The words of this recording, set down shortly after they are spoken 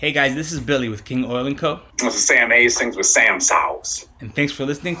Hey guys, this is Billy with King Oil & Co. This is Sam Hastings with Sam Sauce. And thanks for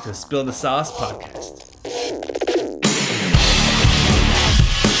listening to Spill the Sauce podcast.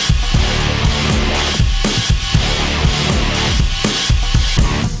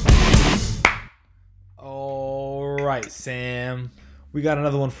 All right, Sam. We got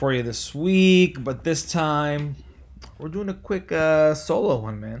another one for you this week, but this time we're doing a quick solo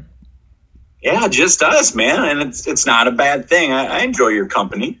one, man. Yeah, just us, man, and it's not a bad thing. I enjoy your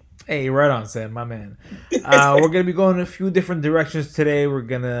company. Hey, right on, Sam, my man. We're going to be going in a few different directions today. We're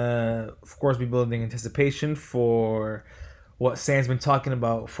going to, of course, be building anticipation for what Sam's been talking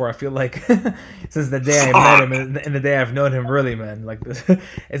about for, I feel like, since the day I met him and the day I've known him, really, man. Like,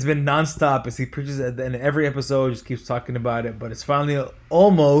 it's been nonstop as he preaches at the end of every episode, just keeps talking about it, but it's finally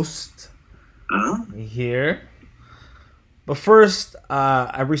almost here. But first,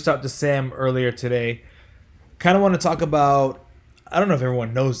 I reached out to Sam earlier today. Kind of want to talk about, I don't know if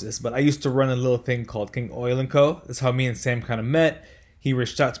everyone knows this, but I used to run a little thing called King Oil & Co. That's how me and Sam kind of met. He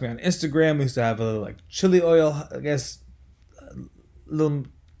reached out to me on Instagram. We used to have a little, like, chili oil, I guess, little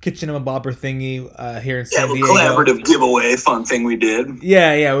kitchen and a bobber thingy here in San Diego. Yeah, collaborative giveaway, fun thing we did.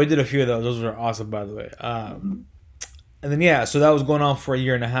 Yeah, we did a few of those. Those were awesome, by the way. And then, so that was going on for a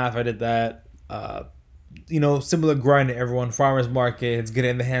year and a half. I did that. Similar grind to everyone. Farmers markets, get it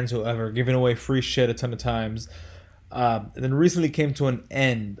in the hands of whoever, giving away free shit a ton of times. And then recently came to an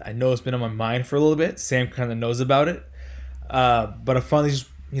end. I know it's been on my mind for a little bit. Sam kind of knows about it. But I finally just,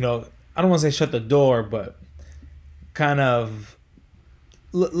 I don't want to say shut the door, but kind of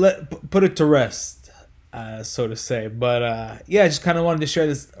put it to rest, so to say. But I just kind of wanted to share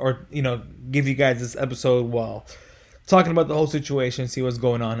this or, give you guys this episode while talking about the whole situation, see what's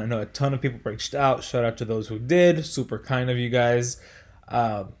going on. I know a ton of people reached out. Shout out to those who did. Super kind of you guys.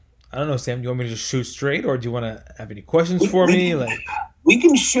 I don't know, Sam, do you want me to just shoot straight, or do you want to have any questions for me? We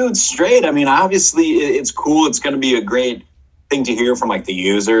can shoot straight. I mean, obviously, it's cool. It's going to be a great thing to hear from, like, the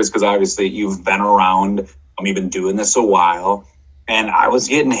users, because obviously you've been around. You've been doing this a while. And I was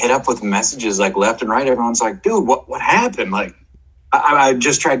getting hit up with messages, like, left and right. Everyone's like, dude, what happened? Like, I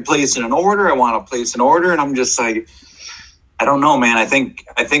just tried placing an order. I want to place an order. And I'm just like, I don't know, man. I think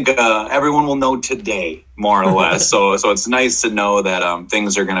everyone will know today, more or less. So it's nice to know that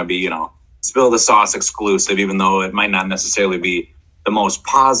things are going to be, Spill the Sauce exclusive, even though it might not necessarily be the most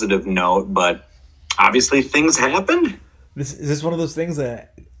positive note. But obviously, things happened. Is this one of those things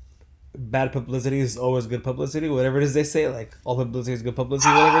that bad publicity is always good publicity? Whatever it is they say, like, all publicity is good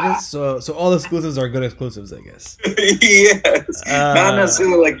publicity, whatever it is. So all exclusives are good exclusives, I guess. Yes. Not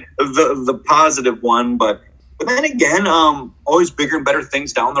necessarily like the positive one, but then again, always bigger and better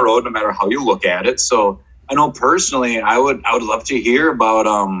things down the road, no matter how you look at it. So I know personally, I would love to hear about,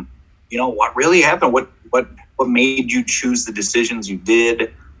 what really happened. What made you choose the decisions you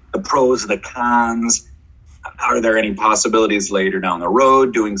did, the pros, the cons. Are there any possibilities later down the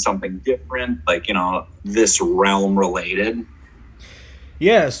road doing something different, like, this realm related?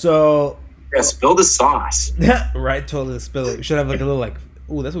 Yeah. So spill the sauce. Right. Totally spill it. We should have like a little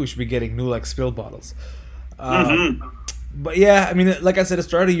that's what we should be getting, new like spill bottles. But yeah, I mean, like I said, it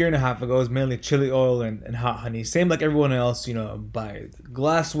started a year and a half ago. It was mainly chili oil and hot honey. Same like everyone else, buy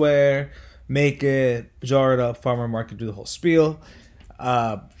glassware, make it, jar it up, farmer market, do the whole spiel.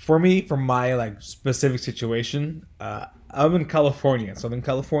 For me, for my like specific situation, I'm in California, Southern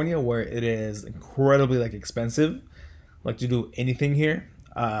California, where it is incredibly like expensive, like to do anything here.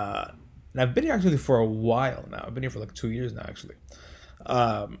 And I've been here actually for a while now. I've been here for like 2 years now, actually.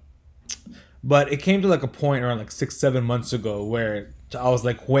 But it came to like a point around like 6-7 months ago where I was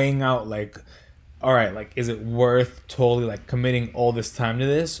like weighing out like, all right, like, is it worth totally like committing all this time to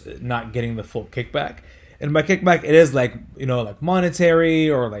this, not getting the full kickback? And by kickback, it is like, like monetary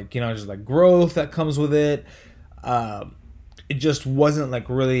or like, just like growth that comes with it. It just wasn't like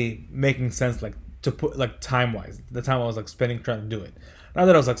really making sense, like to put like time wise, the time I was like spending trying to do it. Not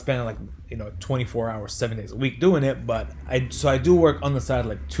that I was like spending like, 24 hours, 7 days a week doing it, but I do work on the side,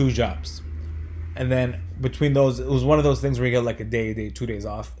 like 2 jobs. And then between those, it was one of those things where you get like a day, 2 days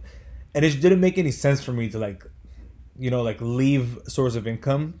off. And it just didn't make any sense for me to like, like leave source of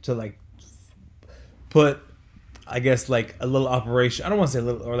income to like put, I guess, like a little operation. I don't want to say a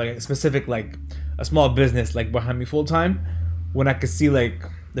little, or like a specific, like a small business like behind me full time, when I could see like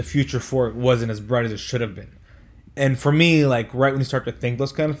the future for it wasn't as bright as it should have been. And for me, like right when you start to think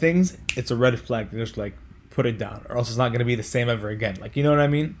those kind of things, it's a red flag to just like put it down, or else it's not going to be the same ever again. Like, you know what I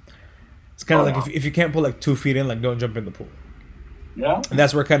mean? It's kind of like if you can't put like 2 feet in, like don't jump in the pool. Yeah. And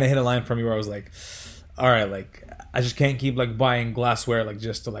that's where it kind of hit a line for me where I was like, all right, like I just can't keep like buying glassware like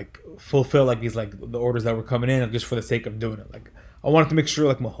just to like fulfill like these like the orders that were coming in, like, just for the sake of doing it. Like I wanted to make sure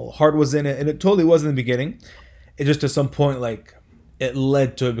like my whole heart was in it, and it totally was in the beginning. It just at some point like it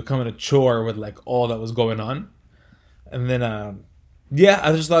led to it becoming a chore with like all that was going on, and then yeah,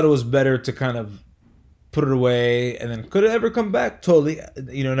 I just thought it was better to kind of put it away, and then could it ever come back? Totally,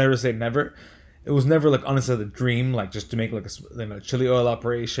 never say never. It was never like honestly the dream, like just to make like a chili oil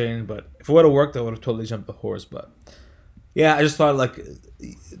operation. But if it would have worked, I would have totally jumped the horse. But yeah, I just thought like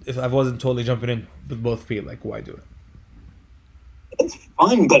if I wasn't totally jumping in with both feet, like why do it? It's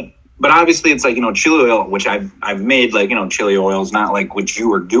fun, but obviously it's like chili oil, which I've made like chili oil is not like what you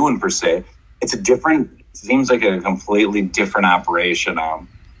were doing per se. It's a different. Seems like a completely different operation.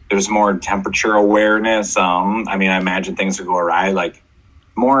 There's more temperature awareness. I mean, I imagine things would go awry. Like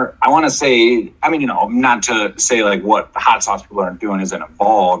more, I want to say, I mean, not to say like what the hot sauce people are doing isn't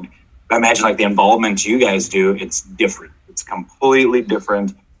involved. But I imagine like the involvement you guys do, it's different. It's completely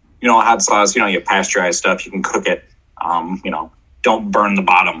different. Hot sauce, you pasteurize stuff, you can cook it. Don't burn the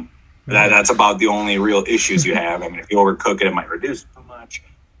bottom. That's about the only real issues you have. I mean, if you overcook it, it might reduce too much.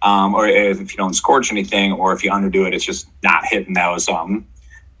 Or if you don't scorch anything, or if you underdo it, it's just not hitting those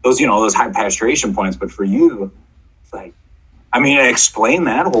high pasteurization points. But for you, it's like, I mean, explain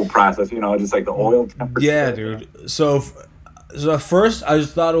that whole process. Just like the oil temperature. Yeah, dude. So at first, I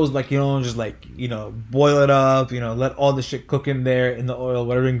just thought it was like just like boil it up. Let all the shit cook in there in the oil,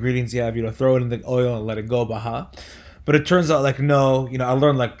 whatever ingredients you have. Throw it in the oil and let it go. Baha. But it turns out like no. I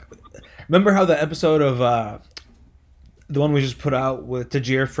learned like, remember how the episode of the one we just put out with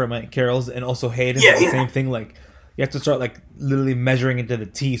Tajir from Carol's and also Hayden, the same thing. Like you have to start like literally measuring into the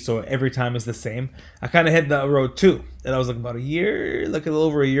T, so every time is the same. I kind of hit that road too, and I was like about a little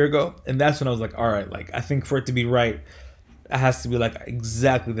over a year ago, and that's when I was like, all right, like I think for it to be right, it has to be like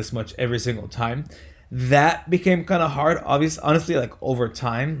exactly this much every single time. That became kind of hard, honestly, like over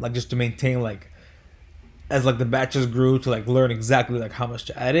time, like just to maintain like as like the batches grew to like learn exactly like how much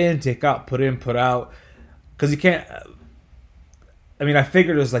to add in, take out, put in, put out, because you can't. I mean, I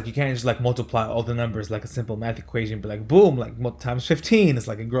figured it was like you can't just like multiply all the numbers like a simple math equation, but like boom, like times 15, it's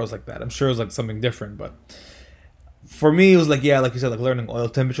like it grows like that. I'm sure it was like something different, but for me, it was like, yeah, like you said, like learning oil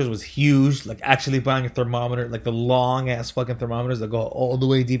temperatures was huge. Like actually buying a thermometer, like the long ass fucking thermometers that go all the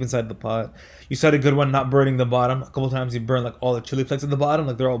way deep inside the pot. You said a good one, not burning the bottom. A couple times you burn like all the chili flakes at the bottom,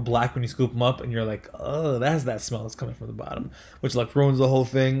 like they're all black when you scoop them up, and you're like, oh, that's that smell that's coming from the bottom, which like ruins the whole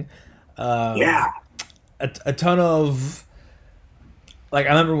thing. Yeah, a ton of. Like,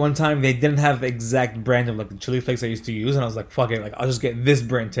 I remember one time they didn't have the exact brand of, like, the chili flakes I used to use, and I was like, fuck it, like, I'll just get this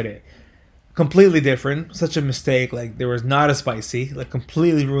brand today. Completely different. Such a mistake. Like, there was not as spicy. Like,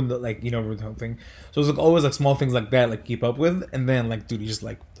 completely ruined the, like, ruined the whole thing. So it was, like, always, like, small things like that, like, keep up with. And then, like, dude, you just,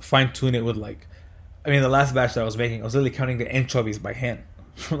 like, fine-tune it with, like... I mean, the last batch that I was making, I was literally counting the anchovies by hand.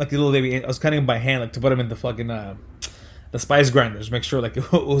 Like, the little baby... I was counting them by hand, like, to put them in the fucking... the spice grinders. Make sure, like,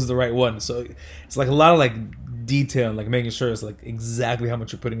 it was the right one. So it's, like, a lot of, like... detail, like making sure it's like exactly how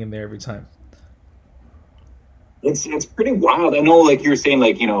much you're putting in there every time. It's pretty wild. I know, like you were saying,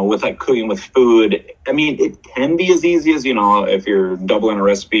 like with like cooking with food. I mean, it can be as easy as if you're doubling a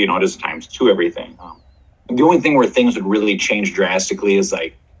recipe, just times two everything. The only thing where things would really change drastically is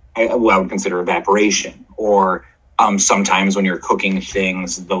like I would consider evaporation, or sometimes when you're cooking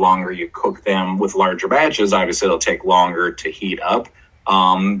things, the longer you cook them with larger batches, obviously it'll take longer to heat up.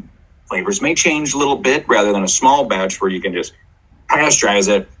 Flavors may change a little bit rather than a small batch where you can just pasteurize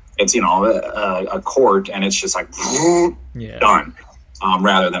it. It's, a quart and it's just like done,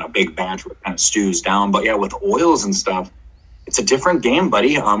 rather than a big batch where it kind of stews down. But yeah, with oils and stuff, it's a different game,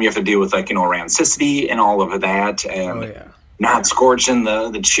 buddy. You have to deal with like, rancidity and all of that, and not scorching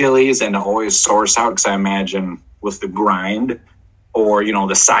the chilies, and to always source out. Cause I imagine with the grind or,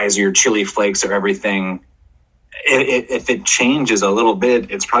 the size of your chili flakes or everything, if it changes a little bit,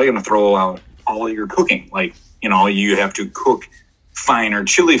 it's probably going to throw out all your cooking. Like, you have to cook finer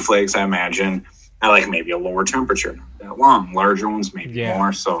chili flakes, I imagine, at like maybe a lower temperature, not that long. Larger ones, maybe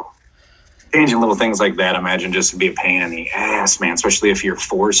more. So changing little things like that, I imagine, just to be a pain in the ass, man, especially if you're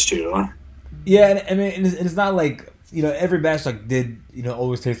forced to. Yeah, and I mean, it's not like, every batch like did,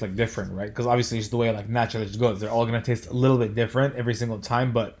 always taste like different, right? Because obviously it's the way like naturally it goes. They're all going to taste a little bit different every single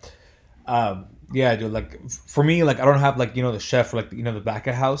time, but yeah, dude, like for me, like I don't have like the chef or like the back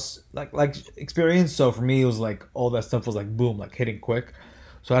of house like experience. So for me, it was like all that stuff was like boom, like hitting quick.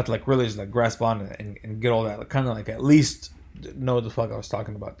 So I had to like really just like grasp on it and get all that, like, kind of like at least know what the fuck I was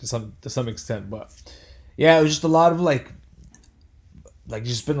talking about to some extent. But yeah, it was just a lot of like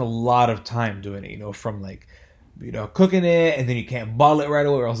you spend a lot of time doing it. From like cooking it, and then you can't bottle it right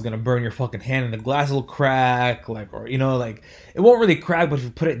away, or else it's gonna burn your fucking hand, and the glass will crack, like, or like it won't really crack, but if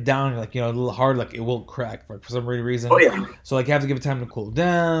you put it down, like, a little hard, like it will crack for some reason. Oh yeah. So like you have to give it time to cool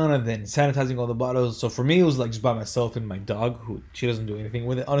down, and then sanitizing all the bottles. So for me, it was like just by myself and my dog, who she doesn't do anything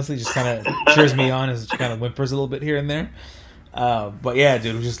with it. Honestly, just kind of cheers me on as she kind of whimpers a little bit here and there. But yeah,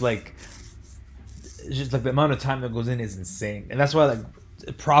 dude, it was just like the amount of time that goes in is insane, and that's why like.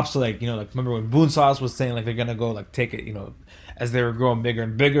 Props to like remember when Boone Sauce was saying like they're gonna go like take it as they were growing bigger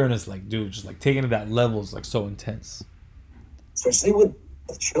and bigger, and it's like, dude, just like taking it to that level is like so intense. Especially with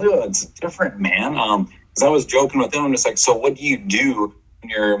the chili oil, it's different, man. Because I was joking with him, I'm just like, so what do you do when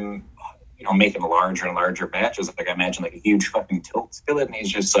you're making larger and larger batches? Like I imagine like a huge fucking tilt skillet, and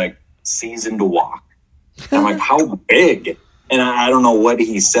he's just like seasoned wok. And I'm like, how big? And I don't know what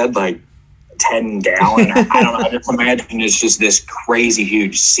he said, like 10 gallon. I don't know. I just imagine it's just this crazy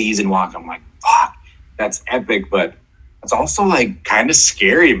huge seasoned wok. I'm like, fuck, that's epic, but it's also like kind of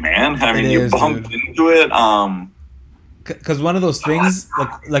scary, man. I mean, you bump into it. Because one of those things,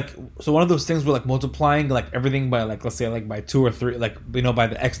 one of those things were like multiplying like everything by like, let's say like by 2 or 3, like by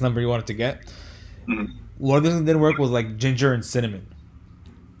the X number you wanted to get. Mm-hmm. One of the things that didn't work was like ginger and cinnamon.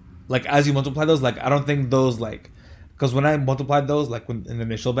 Like as you multiply those, like I don't think those like. Because when I multiplied those, like in the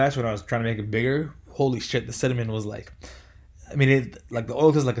initial batch, when I was trying to make it bigger, holy shit, the cinnamon was like, like the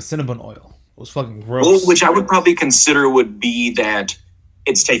oil tastes like a cinnamon oil. It was fucking gross. Well, which I would probably consider would be that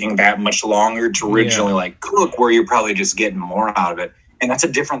it's taking that much longer to originally like cook, where you're probably just getting more out of it. And that's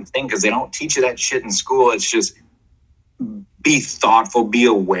a different thing because they don't teach you that shit in school. It's just be thoughtful, be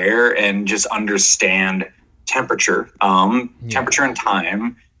aware, and just understand temperature. Temperature and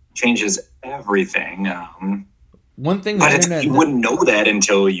time changes everything. One thing, but you wouldn't know that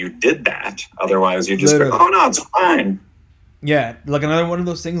until you did that. Otherwise, you just go, "Oh no, it's fine." Yeah, like another one of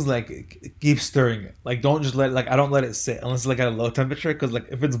those things. Like keep stirring it. Like don't just let I don't let it sit unless it's like at a low temperature. Because like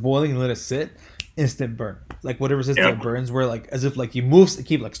if it's boiling and let it sit, instant burn. Like whatever system it burns, where like as if like you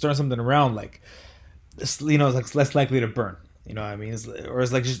keep like stirring something around, like it's like less likely to burn. You know what I mean? It's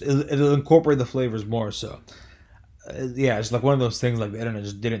like just it'll incorporate the flavors more. So. It's like one of those things like the internet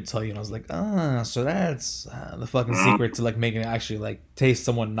just didn't tell you, and I was like, so that's the fucking secret to like making it actually like taste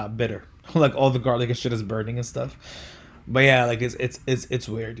somewhat not bitter. Like all the garlic and shit is burning and stuff. But yeah, like it's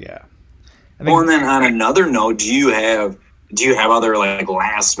weird. Yeah. And then on another note, do you have other like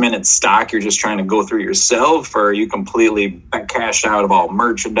last minute stock you're just trying to go through yourself, or are you completely cashed out of all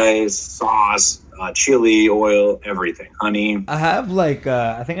merchandise, sauce, chili, oil, everything, honey? I have like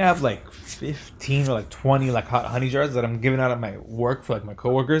I think I have like 15 or like 20 like hot honey jars that I'm giving out at my work for like my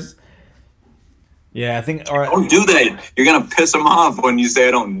coworkers. Yeah, I think. Or don't do that. You're gonna piss them off when you say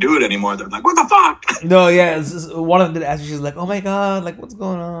I don't do it anymore. They're like, "What the fuck?" No, yeah. One of them did ask me. She's like, "Oh my god, like what's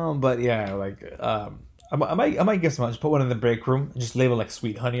going on?" But yeah, like I might give some. Just put one in the break room and just label like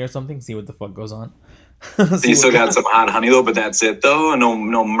sweet honey or something. See what the fuck goes on. You still got some hot honey though, but that's it though.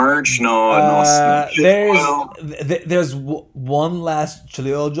 No merch. No. There's one last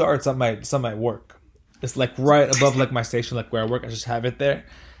chili oil jar. It's at my work. It's like right above like my station, like where I work. I just have it there.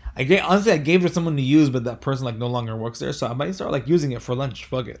 I gave it to someone to use, but that person like no longer works there. So I might start like using it for lunch.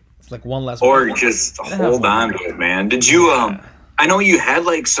 Fuck it. It's like one last. Or just hold on to it, man. Did you I know you had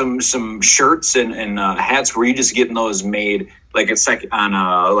like some shirts and hats. Were you just getting those made? Like it's like on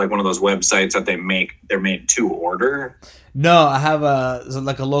like one of those websites that they're made to order. No, I have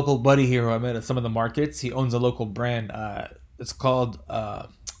a local buddy here who I met at some of the markets. He owns a local brand. It's called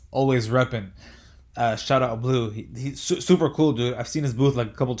Always Reppin'. Shout out Blue. He's super cool, dude. I've seen his booth like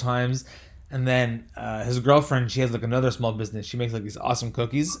a couple times. And then his girlfriend, she has like another small business. She makes like these awesome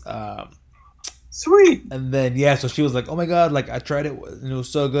cookies. Sweet. And then so she was like, "Oh my god, like I tried it, and it was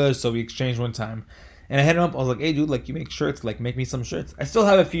so good." So we exchanged one time. And I hit him up. I was like, "Hey, dude, like you make shirts? Like make me some shirts." I still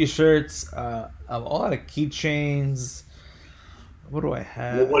have a few shirts. I'm all out of keychains. What do I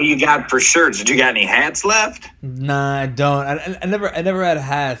have? What do you got for shirts? Did you got any hats left? Nah, I don't. I never had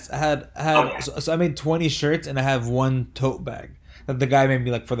hats. I had. Okay. So I made 20 shirts, and I have one tote bag that the guy made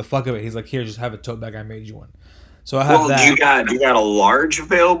me like for the fuck of it. He's like, "Here, just have a tote bag. I made you one." So I have that. You got a large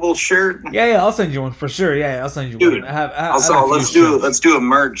available shirt? Yeah, I'll send you one for sure. Yeah, I'll send you one. Let's do a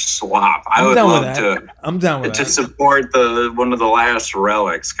merch swap. I would love to. I'm down with that. To support one of the last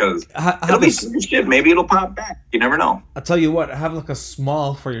relics because it'll be some shit. Maybe it'll pop back. You never know. I'll tell you what. I have like a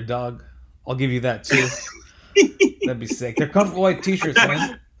small for your dog. I'll give you that too. That'd be sick. They're comfortable white t-shirts,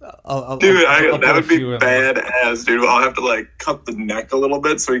 man. That would be badass, dude. I'll have to like cut the neck a little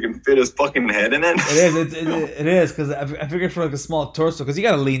bit so he can fit his fucking head in it. It is because I figured for like a small torso because you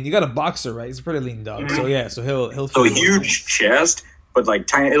got a boxer, right? He's a pretty lean dog, so he'll. So huge chest, but like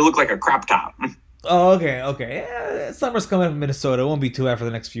tiny. It looked like a crop top. Oh, okay. Yeah, summer's coming up in Minnesota. It won't be too bad for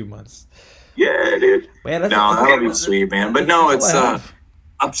the next few months. Yeah, dude. But yeah, No, that'll be sweet, man. But no, that's all it's I have.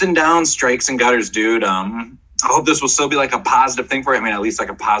 ups and downs, strikes and gutters, dude. I hope this will still be like a positive thing for you. I mean, at least like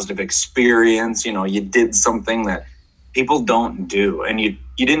a positive experience. You know, you did something that people don't do, and you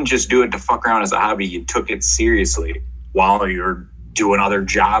didn't just do it to fuck around as a hobby. You took it seriously while you're doing other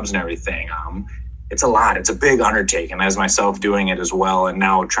jobs and everything. It's a lot. It's a big undertaking. As myself doing it as well, and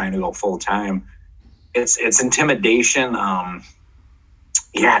now trying to go full time. It's intimidation.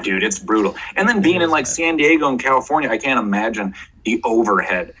 Yeah, dude, it's brutal. And then being in like San Diego and California, I can't imagine the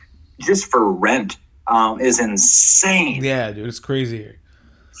overhead just for rent is insane. Yeah, dude, it's crazy here.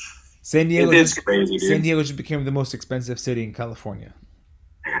 San Diego It is crazy, dude. San Diego just became the most expensive city in California.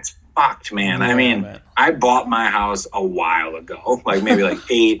 That's fucked, man. Yeah, I mean, man. I bought my house a while ago, like maybe like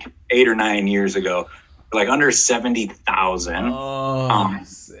eight or 9 years ago, for like under 70,000. Oh,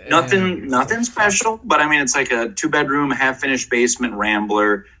 Nothing special, but I mean, it's like a 2-bedroom, half-finished basement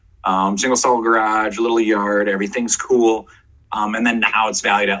Rambler, single stall garage, little yard, everything's cool. And then now it's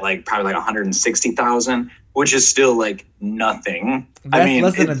valued at like probably like 160,000, which is still like nothing. That's I mean,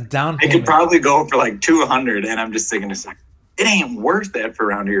 less than a down it payment. could probably go for like 200, and I'm just thinking, it's like, it ain't worth that for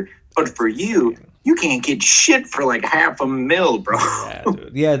around here. But for you can't get shit for like $500,000, bro.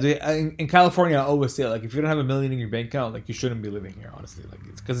 Yeah, dude. In California, I always say, like, if you don't have $1 million in your bank account, like, you shouldn't be living here, honestly. Like,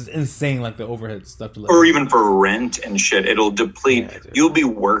 it's because it's insane, like, the overhead stuff to live. Or even for rent and shit, it'll deplete. Yeah, dude. You'll be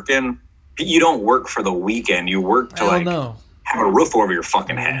working. You don't work for the weekend. You work to like have a roof over your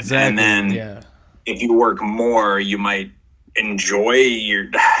fucking head. Exactly. And then if you work more, you might enjoy your.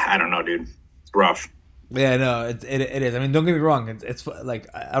 I don't know, dude. It's rough. Yeah, no, it is. I mean, don't get me wrong. It's like,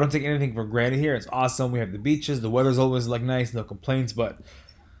 I don't take anything for granted here. It's awesome. We have the beaches. The weather's always like nice. No complaints. But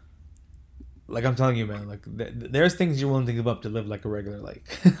like I'm telling you, man, like there's things you're willing to give up to live like a regular, like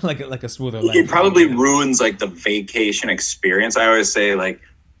a smoother life. It probably ruins like the vacation experience. I always say, like,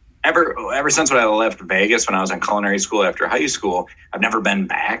 ever since when I left Vegas when I was in culinary school after high school, I've never been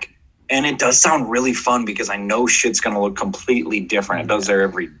back. And it does sound really fun because I know shit's gonna look completely different. It does there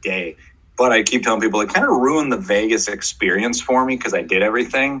every day. But I keep telling people it kind of ruined the Vegas experience for me because I did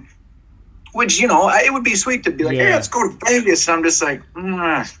everything. Which, you know, it would be sweet to be like, hey, let's go to Vegas. And I'm just like,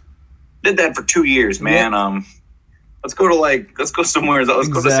 did that for 2 years, man. Let's go somewhere. Let's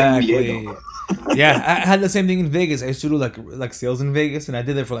go to San Diego. Yeah, I had the same thing in Vegas. I used to do like sales in Vegas, and I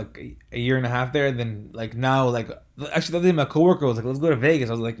did it for like a year and a half there. And then like now, like actually the other day, my coworker was like, "Let's go to Vegas."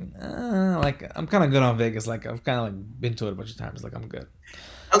 I was like, I'm kind of good on Vegas. Like I've kind of like been to it a bunch of times. Like I'm good.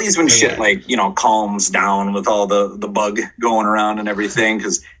 At least when shit like, you know, calms down with all the bug going around and everything,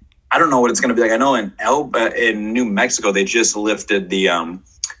 because I don't know what it's going to be like. I know in New Mexico they just lifted the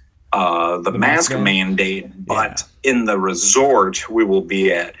mask mandate, but in the resort we will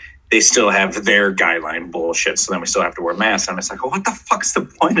be at, they still have their guideline bullshit. So then we still have to wear masks. And I'm just like, what the fuck's the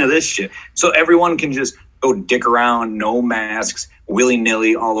point of this shit? So everyone can just go dick around, no masks, willy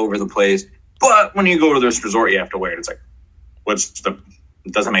nilly all over the place. But when you go to this resort, you have to wear it. It's like,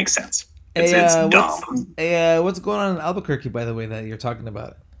 it doesn't make sense. It's dumb. What's going on in Albuquerque, by the way, that you're talking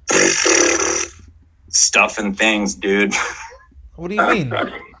about? Stuff and things, dude. What do you mean?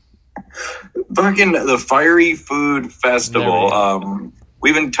 Fucking the Fiery Food Festival.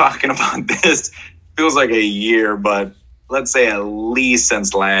 We've been talking about this. Feels like a year, but let's say at least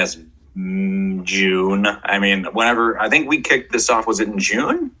since last June. I mean, I think we kicked this off, was it in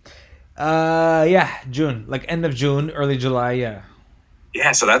June? June. Like end of June, early July, yeah.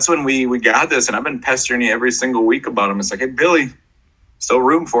 Yeah, so that's when we got this, and I've been pestering you every single week about them. It's like, hey, Billy, still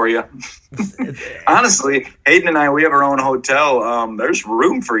room for you. Honestly, Hayden and I, we have our own hotel. There's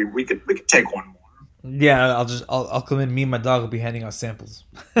room for you. We could take one more. Yeah, I'll come in. Me and my dog will be handing out samples.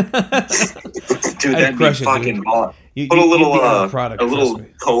 Dude, that'd be fucking ball. Put a little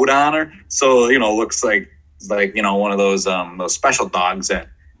coat on her, so you know, looks like you know, one of those special dogs that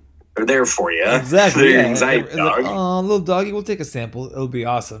are there for you. Exactly. Yeah. Anxiety dog. Oh, little doggy, we'll take a sample. It'll be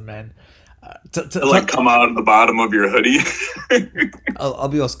awesome, man. Come out of the bottom of your hoodie. I'll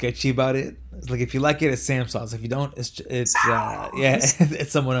be all sketchy about it. It's like, if you like it, it's Sam sauce. If you don't, it's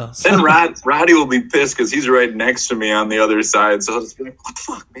it's someone else. Then Roddy will be pissed because he's right next to me on the other side. So I'll just be like, what the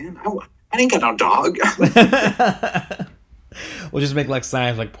fuck, man? I ain't got no dog. We'll just make like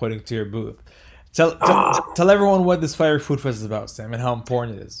signs like pointing to your booth. Tell everyone what this Fiery Food Fest is about, Sam, and how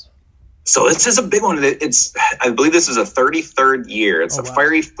important it is. So this is a big one. I believe this is a 33rd year. It's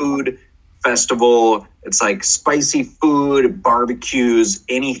Fiery Food Festival. It's like spicy food, barbecues,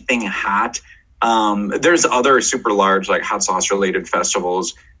 anything hot. There's other super large like hot sauce related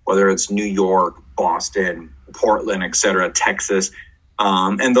festivals, whether it's New York, Boston, Portland, etc., Texas.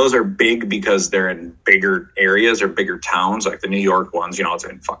 And those are big because they're in bigger areas or bigger towns, like the New York ones. You know, it's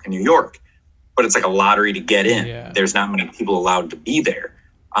in fucking New York, but it's like a lottery to get in. Yeah. There's not many people allowed to be there.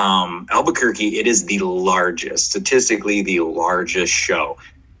 Albuquerque, it is the largest, statistically the largest show,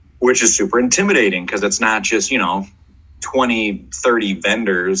 which is super intimidating because it's not just, 20, 30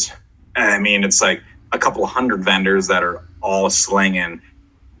 vendors. I mean, it's like a couple hundred vendors that are all slinging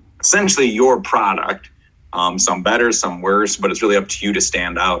essentially your product. Some better, some worse, but it's really up to you to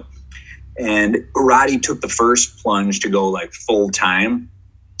stand out. And Roddy took the first plunge to go like full time,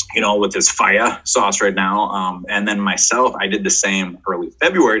 with his fire sauce right now. And then myself, I did the same early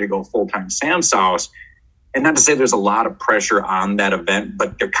February to go full time Sam sauce. And not to say there's a lot of pressure on that event,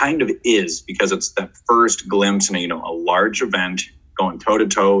 but there kind of is, because it's that first glimpse in a large event going toe to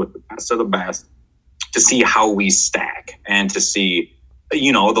toe with the best of the best, to see how we stack and to see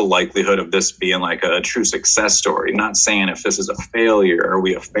the likelihood of this being like a true success story. Not saying if this is a failure, are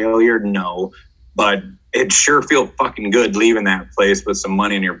we a failure? No, but it sure feel fucking good leaving that place with some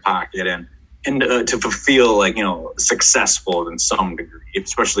money in your pocket and to feel like, successful in some degree,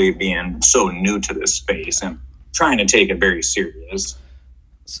 especially being so new to this space and trying to take it very serious.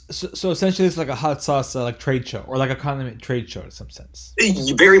 So essentially it's like a hot sauce like trade show, or like a condiment trade show in some sense.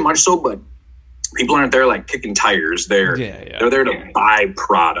 Very much so, but people aren't there like kicking tires. They're there to buy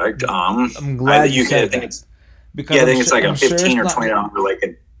product. I'm glad you said that. Because I think it's like a $15 or $20 like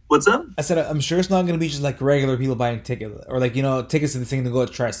a. What's up? I said I'm sure it's not going to be just like regular people buying tickets, or like tickets to the thing to go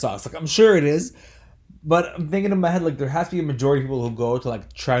try sauce. Like I'm sure it is, but I'm thinking in my head like there has to be a majority of people who go to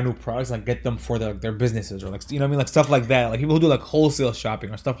like try new products, like get them for their businesses, or like like stuff like that. Like people who do like wholesale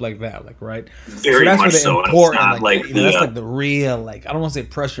shopping or stuff like that. Like right. Very so that's much important. That's like the real like I don't want to say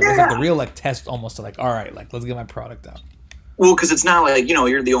pressure, but it's like the real like test almost to like all right, like let's get my product out. Well, because it's not like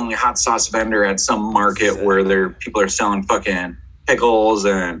you're the only hot sauce vendor at some market where people are selling fucking pickles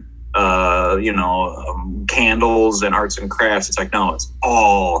and candles and arts and crafts. It's like, no, it's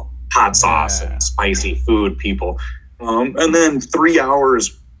all hot sauce and spicy food people. And then 3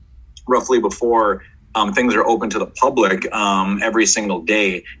 hours roughly before things are open to the public, every single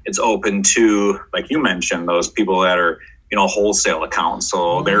day it's open to, like you mentioned, those people that are wholesale accounts.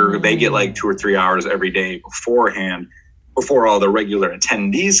 So they get like 2 or 3 hours every day beforehand, before all the regular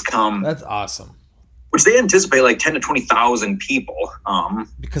attendees come. That's awesome. Which they anticipate like 10 to 20,000 people.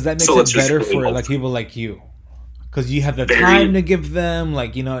 Because that makes it better for like people like you. Because you have the time to give them,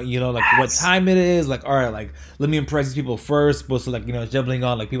 like, like what time it is. Like, all right, like, let me impress these people first. Supposed to, like, jumbling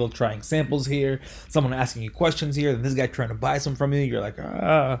on, like, people trying samples here. Someone asking you questions here. Then this guy trying to buy some from you. You're like,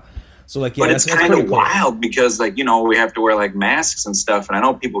 ah. So, like, yeah, but it's kind of wild because, like, we have to wear, like, masks and stuff. And I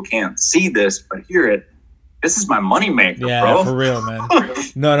know people can't see this, but hear it. This is my moneymaker, bro. Yeah, for real, man.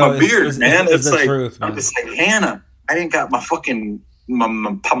 No, my beard, man. It's the like, truth, man. I'm just like, Hannah, I didn't got my fucking, my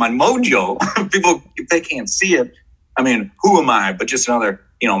mojo. People, if they can't see it, I mean, who am I? But just another,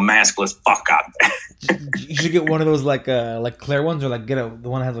 maskless fuck out there. You should get one of those, like clear ones, or like get the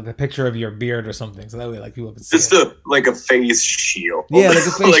one that has like a picture of your beard or something, so that way like people can see just it. Like a face shield. Yeah, like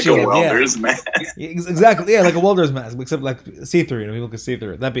a face shield. Like a welder's mask. Exactly, yeah, like a welder's mask, except like see-through, people can see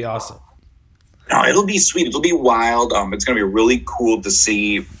through it. That'd be awesome. No, it'll be sweet. It'll be wild. It's going to be really cool to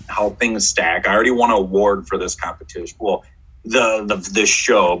see how things stack. I already won an award for this competition. Well, this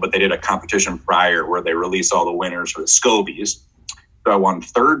show, but they did a competition prior where they released all the winners for the Scobies. So I won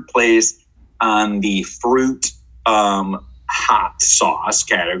 3rd place on the fruit hot sauce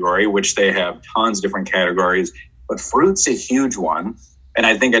category, which they have tons of different categories, but fruit's a huge one. And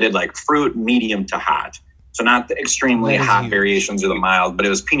I think I did like fruit, medium to hot. So not the extremely hot variations or the mild, but it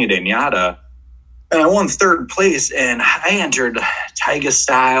was Pina de Ñata. And I won 3rd place, and I entered Taiga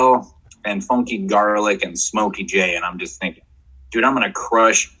Style and Funky Garlic and Smoky J. And I'm just thinking, dude, I'm going to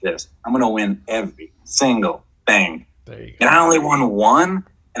crush this. I'm going to win every single thing. There you go. And I only won 1,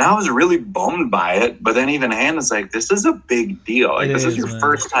 and I was really bummed by it. But then even Hannah's like, this is a big deal. Like, this is your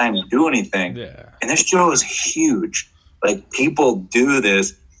first time to do anything. Yeah. And this show is huge. Like, people do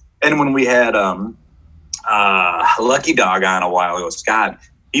this. And when we had Lucky Dog on a while ago, Scott,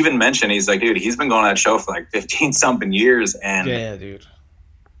 even mentioned, he's like, dude, he's been going to that show for like 15 something years. And yeah, dude.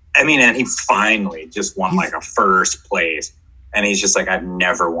 I mean, and he finally just won like a 1st place. And he's just like, I've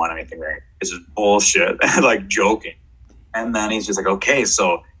never won anything right. This is bullshit. Like joking. And then he's just like, okay,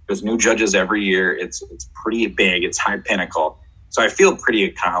 so there's new judges every year. It's pretty big. It's high pinnacle. So I feel pretty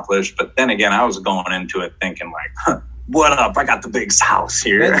accomplished. But then again, I was going into it thinking like, huh, what up? I got the big house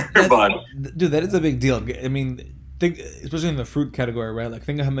here. Dude, that is a big deal. I mean, think, especially in the fruit category, right? Like,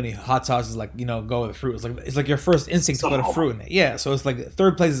 think of how many hot sauces go with fruit. It's like your first instinct to put a fruit in it. Yeah, so it's like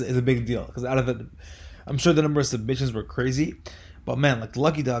 3rd place is a big deal because out of it, I'm sure the number of submissions were crazy, But man, like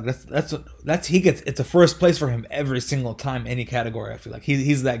Lucky Dog, that's he gets. It's a first place for him every single time, any category. I feel like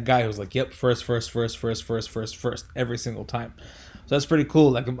he's that guy who's like, yep, first, every single time. So that's pretty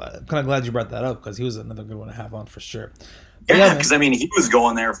cool. Like I'm kind of glad you brought that up because he was another good one to have on for sure. But Yeah, because I mean, he was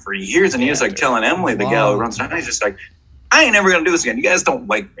going there for years, and he was like telling Emily, the gal who runs it, he's just like, I ain't never gonna do this again. You guys don't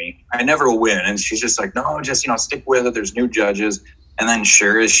like me. I never will win. And she's just like, no, just stick with it. There's new judges. And then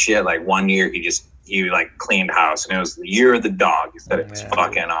sure as shit, like one year he like cleaned house, and it was the year of the dog. He said it was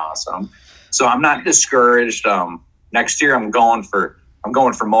fucking awesome. So I'm not discouraged. Next year I'm going for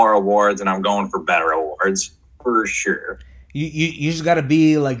more awards, and I'm going for better awards for sure. You just gotta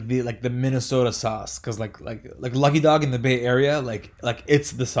be like the Minnesota sauce, because like Lucky Dog in the Bay Area, like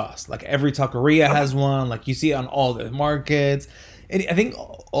it's the sauce. Like every taqueria has one. Like you see it on all the markets, and I think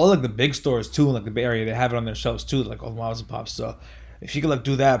all like the big stores too, in like the Bay Area, they have it on their shelves too, like all the moms and pops. So if you could like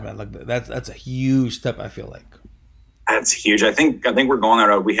do that, man, like that's a huge step. I feel like. That's huge. I think we're going that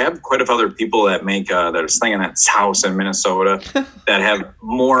route. We have quite a few other people that make that are slinging that house in Minnesota that have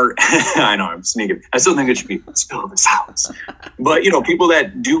more. I know I'm sneaking. I still think it should be spill this house, but people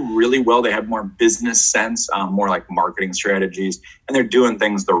that do really well. They have more business sense, more like marketing strategies, and they're doing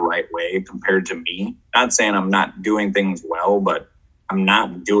things the right way compared to me. Not saying I'm not doing things well, but I'm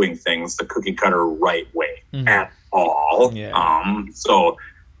not doing things the cookie cutter right way at all. Yeah. So.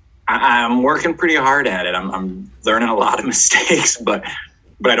 I'm working pretty hard at it. I'm learning a lot of mistakes, but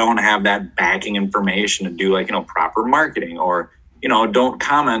I don't have that backing information to do proper marketing, or don't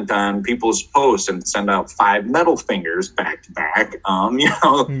comment on people's posts and send out 5 middle fingers back to back.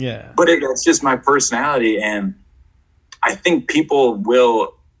 Yeah. But it's just my personality, and I think people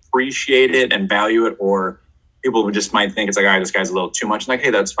will appreciate it and value it, or people just might think it's like, all right, this guy's a little too much. Like, hey,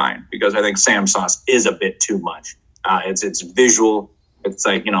 that's fine, because I think Sam sauce is a bit too much. It's visual. It's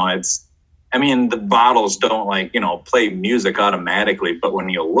like, the bottles don't play music automatically, but when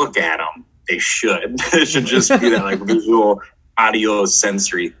you look at them, they should. It should just be that visual audio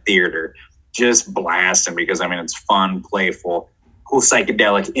sensory theater, just blasting, because it's fun, playful, cool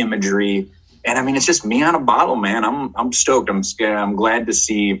psychedelic imagery. And it's just me on a bottle, man. I'm stoked. I'm glad to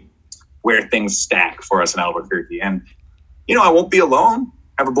see where things stack for us in Albuquerque. And, I won't be alone.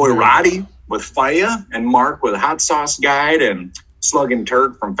 I have a boy Roddy with Faya, and Mark with Hot Sauce Guide, and Slug and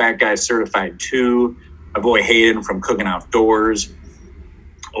Turk from Fat Guy Certified 2, my boy Hayden from Cooking Outdoors,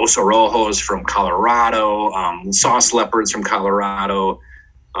 Oso Rojos from Colorado, Sauce Leopards from Colorado,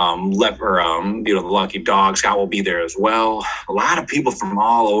 the Lucky Dog. Scott will be there as well. A lot of people from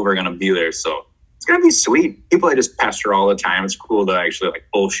all over are going to be there, so it's going to be sweet. People I just pester all the time. It's cool to actually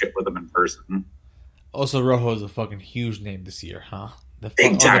bullshit with them in person. Oso Rojo is a fucking huge name this year, huh? The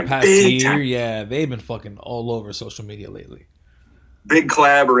big time. Yeah, they've been fucking all over social media lately. Big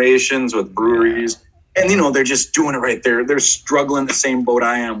collaborations with breweries, and they're just doing it right there. They're struggling the same boat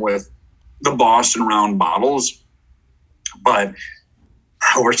I am with the Boston Round bottles, but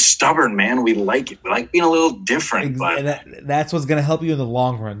we're stubborn, man. We like it. We like being a little different. But that's what's gonna help you in the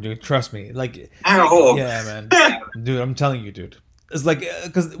long run, dude. Trust me. I hope. Yeah, man. Dude, I'm telling you, dude. It's like,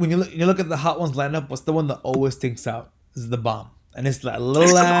 because when you look at the Hot Ones lineup, what's the one that always stinks out? Is the bomb. And it's that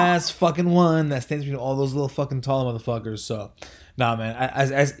little ass fucking one that stands between all those little fucking tall motherfuckers. So, nah, man.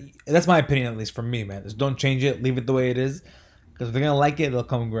 As that's my opinion, at least from me, man. Just don't change it. Leave it the way it is. Because if they're gonna like it, they'll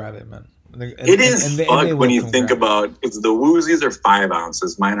come and grab it, man. It is fun when you think about, because the woozies are 5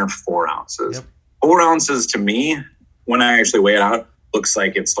 ounces. Mine are 4 ounces. Yep. 4 ounces to me, when I actually weigh it out, looks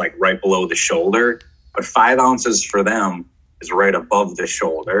like it's right below the shoulder. But 5 ounces for them is right above the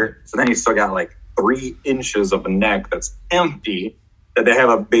shoulder. So then you still got 3 inches of a neck that's empty, that they have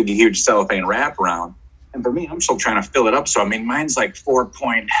a big, huge cellophane wrap around. And for me, I'm still trying to fill it up. So, mine's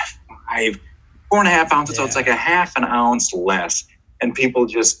 4.5, 4.5 ounces. Yeah. So it's a half an ounce less. And people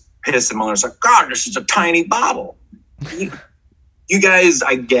just piss and moan. It's like, God, this is a tiny bottle. You guys,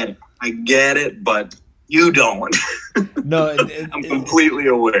 I get it, but you don't. No, I'm completely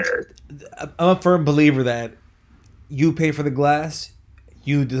aware. I'm a firm believer that you pay for the glass.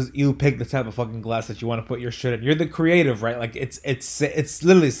 You pick the type of fucking glass that you want to put your shit in. You're the creative, right? It's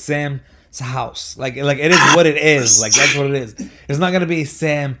literally Sam's house. It is what it is. That's what it is. It's not gonna be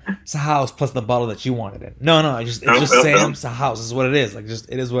Sam's house plus the bottle that you wanted in. No. It's just Sam's house. This is what it is.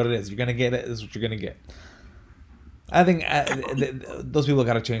 It is what it is. You're gonna get it. This is what you're gonna get. I think those people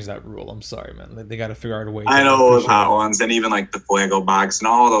got to change that rule. I'm sorry, man. They got to figure out a way. I know with Hot Ones, and even the Fuego Box and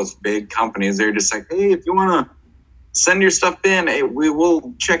all those big companies, they're just like, hey, if you want to send your stuff in, hey, we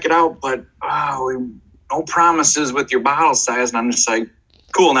will check it out, but no promises with your bottle size. And I'm just like,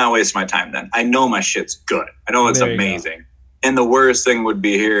 cool, now waste my time then. I know my shit's good. I know it's amazing. And the worst thing would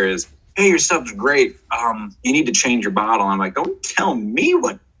be here is hey, your stuff's great. You need to change your bottle. I'm like, don't tell me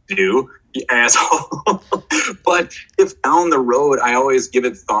what to do, you asshole. But if down the road, I always give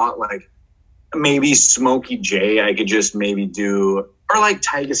it thought, like maybe Smokey J, I could just maybe do, or like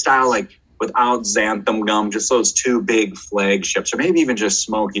Tiger style, like without xanthan gum, just those two big flagships, or maybe even just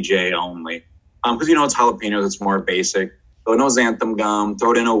Smokey J only. Because it's jalapenos, it's more basic. So no xanthan gum,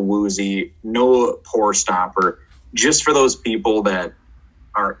 throw it in a woozy, no pour stopper, just for those people that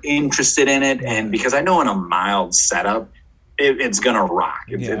are interested in it. And because I know in a mild setup, it's gonna rock.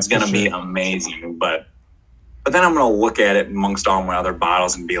 It's gonna be amazing. But then I'm gonna look at it amongst all my other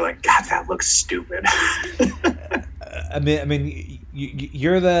bottles and be like, God, that looks stupid. I mean,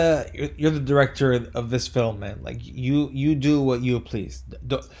 you're the director of this film, man. Like you do what you please.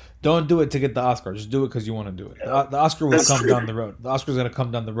 Don't do it to get the Oscar. Just do it because you want to do it. The Oscar will come down the road. The Oscar's gonna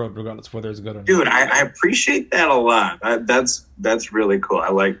come down the road regardless of whether it's good or not. Dude, I appreciate that a lot. That's really cool. I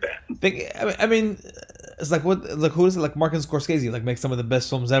like that. I mean, it's like what? Like who is it? Like Martin Scorsese, like makes some of the best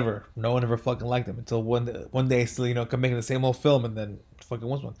films ever. No one ever fucking liked him until one day still can make the same old film and then fucking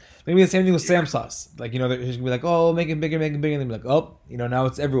wants one. Maybe the same thing with Sam Sauce. Like he's gonna be like, oh, make it bigger, and then be like, oh, now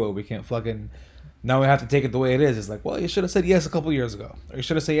it's everywhere. We can't fucking. Now we have to take it the way it is. It's like, well, you should have said yes a couple years ago, or you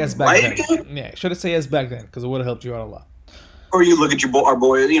should have said yes back then. Yeah, you should have said yes back then because it would have helped you out a lot. Or you look at our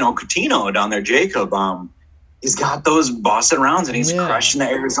boy, Coutinho down there, Jacob. He's got those Boston rounds and he's crushing the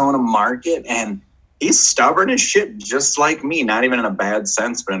Arizona market, and he's stubborn as shit, just like me. Not even in a bad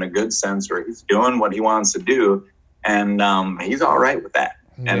sense, but in a good sense, where he's doing what he wants to do, and he's all right with that.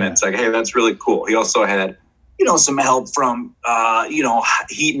 And it's like, hey, that's really cool. He also had, some help from,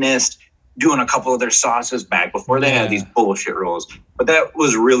 Heatonist, doing a couple of their sauces back before they had these bullshit rules. But that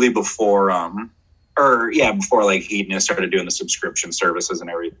was really before, before like Heatonist started doing the subscription services and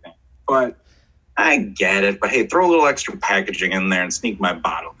everything. But I get it. But hey, throw a little extra packaging in there and sneak my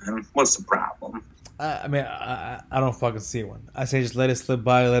bottle in. What's the problem? I mean, I don't fucking see one. I say just let it slip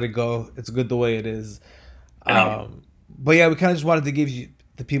by, let it go. It's good the way it is. But yeah, we kind of just wanted to give you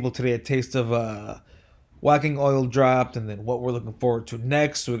the people today a taste of Whacking Oil dropped, and then what we're looking forward to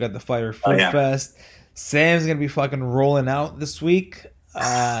next. So we got the Fire Food Fest. Sam's gonna be fucking rolling out this week.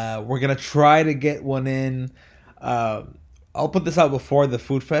 We're gonna try to get one in. I'll put this out before the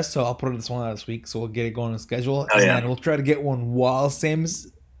Food Fest, so I'll put this one out this week. So we'll get it going on schedule, and then we'll try to get one while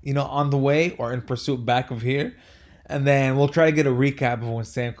Sam's on the way or in pursuit back of here, and then we'll try to get a recap of when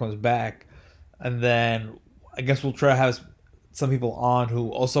Sam comes back, and then I guess we'll try to have some people on who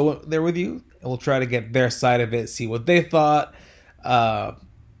also went there with you, and we'll try to get their side of it, see what they thought.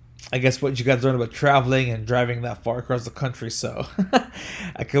 I guess what you guys learned about traveling and driving that far across the country. So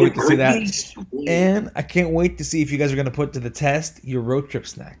I can't wait to see that. And I can't wait to see if you guys are going to put to the test your road trip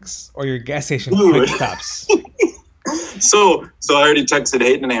snacks or your gas station quick stops. So I already texted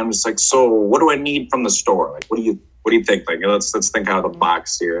Hayden and I'm just like, so what do I need from the store? Like, what do you think? Like, let's think out of the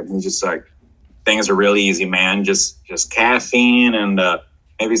box here. And he's just like, things are really easy, man. Just caffeine and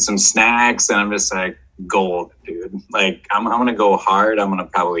maybe some snacks. And I'm just like, gold, dude. Like, I'm going to go hard. I'm going to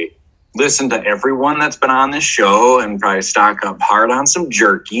probably listen to everyone that's been on this show and probably stock up hard on some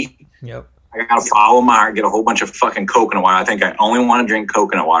jerky. Yep. I got to follow my heart, get a whole bunch of fucking coconut water. I think I only want to drink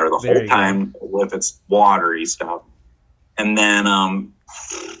coconut water the whole time with its watery stuff. And then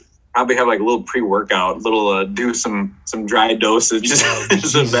probably have like a little pre-workout, do some dry dosage.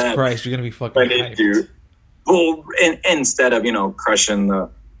 Jesus Christ, you're going to be fucking hyped. Well, instead of, crushing the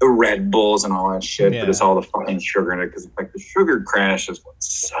Red Bulls and all that shit, but it's all the fucking sugar in it, because like the sugar crash is what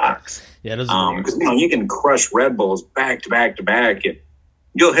sucks. Yeah, it is. Because you can crush Red Bulls back to back to back, and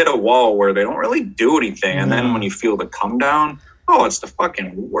you'll hit a wall where they don't really do anything, and then when you feel the come down, it's the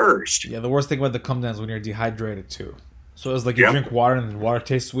fucking worst. Yeah, the worst thing about the come down is when you're dehydrated too. So it's like you drink water and the water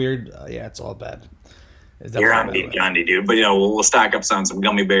tastes weird. It's all bad. You're on dude. But we'll stock up on some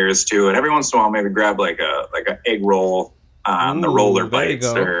gummy bears too, and every once in a while maybe grab like a egg roll on the roller bites,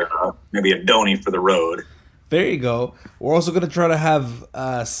 or maybe a donut for the road. There you go. We're also gonna try to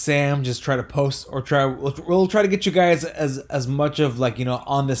have Sam just try to post or we'll try to get you guys as much of like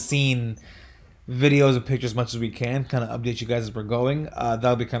on the scene videos and pictures as much as we can, kind of update you guys as we're going.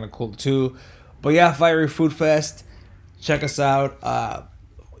 That'll be kind of cool too. But yeah, Fiery Food Fest. Check us out.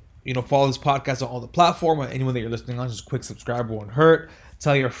 Follow this podcast on all the platforms. Anyone that you're listening on, just a quick subscribe won't hurt.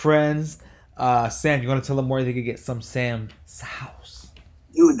 Tell your friends. Sam, you want to tell them where they can get some Sam's House?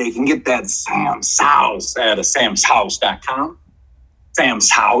 Dude, they can get that Sam's House at samshouse.com. Sam's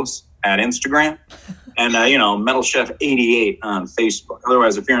House at Instagram. And, Metal Chef 88 on Facebook.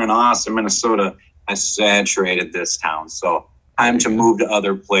 Otherwise, if you're in Austin, Minnesota, I saturated this town. So time to move to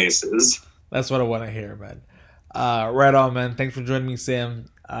other places. That's what I want to hear, man. Right on, man. Thanks for joining me, Sam.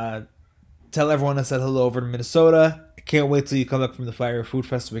 Tell everyone I said hello over to Minnesota. I can't wait till you come back from the Fire Food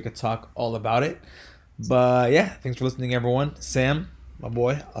Fest so we can talk all about it. But yeah, thanks for listening, everyone. Sam, my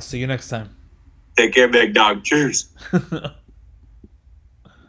boy, I'll see you next time. Take care, big dog. Cheers.